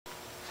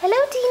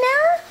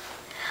Dina.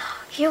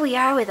 Here we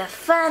are with a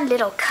fun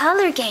little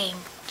color game.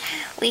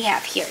 We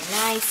have here a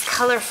nice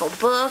colorful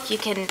book. You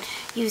can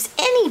use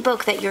any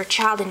book that your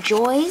child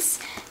enjoys.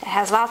 It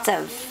has lots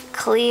of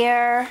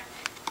clear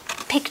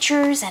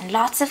pictures and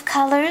lots of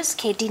colors.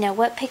 Okay, Dina,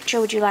 what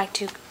picture would you like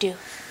to do?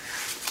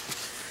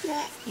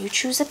 You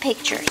choose a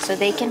picture. So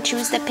they can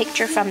choose the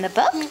picture from the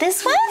book.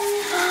 This one.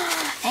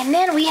 And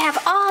then we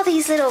have all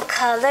these little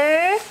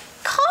color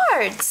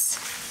cards.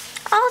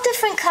 All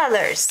different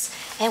colors.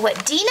 And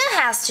what Dina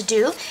has to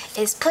do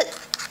is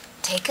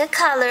take a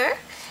color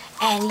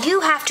and you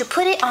have to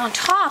put it on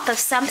top of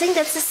something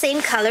that's the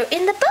same color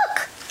in the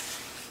book.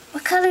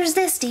 What color is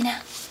this,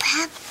 Dina?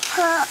 Purple.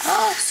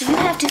 Oh, so you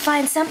have to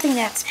find something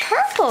that's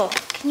purple.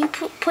 Can you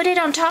put it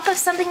on top of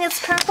something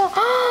that's purple?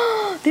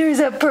 Oh, there's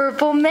a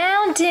purple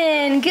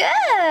mountain.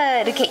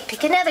 Good. Okay,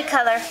 pick another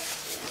color.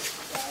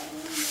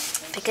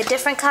 Pick a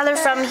different color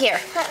from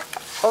here.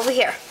 Over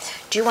here.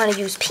 Do you want to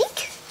use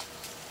pink?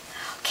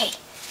 Okay,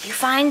 you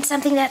find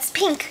something that's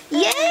pink.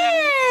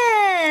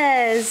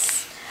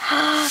 Yes.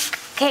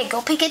 Okay,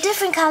 go pick a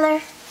different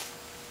color.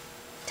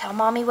 Tell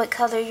Mommy what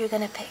color you're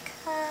going to pick.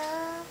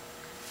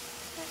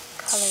 What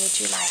color would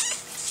you like?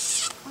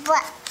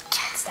 What?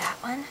 What's that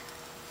one?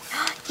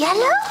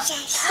 Yellow?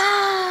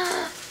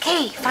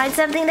 Okay, find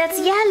something that's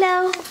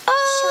yellow.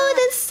 Oh,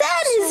 the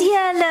sun is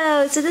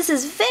yellow. So this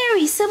is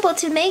very simple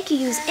to make. You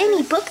use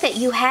any book that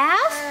you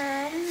have,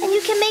 and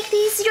you can make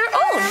these your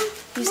own.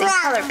 Using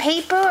colored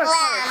paper or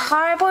colored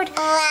cardboard.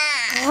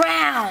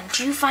 Brown.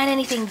 Do you find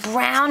anything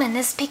brown in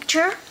this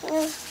picture?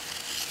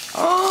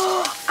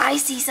 Oh, I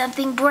see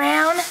something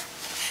brown.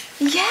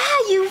 Yeah,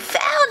 you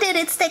found it.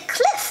 It's the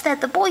cliff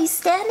that the boy's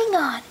standing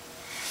on.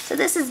 So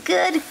this is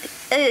good,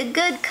 a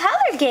good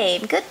color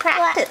game. Good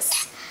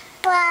practice.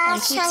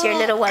 And keeps your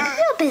little one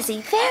real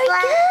busy. Very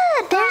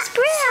good. There's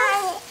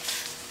brown.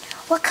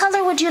 What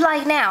color would you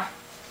like now?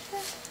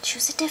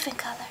 Choose a different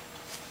color.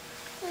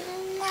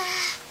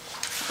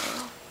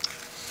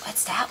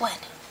 What's that one?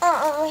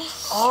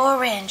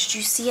 Orange. Do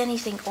you see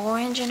anything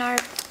orange in our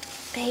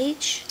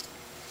page?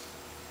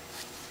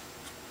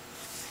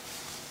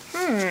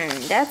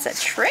 That's a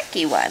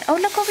tricky one. Oh,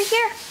 look over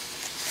here.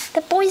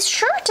 The boy's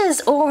shirt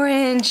is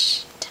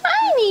orange.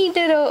 Tiny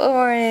little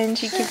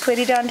orange. You can put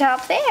it on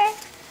top there.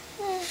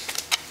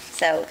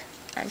 So,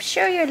 I'm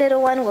sure your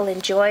little one will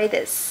enjoy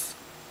this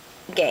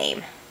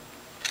game.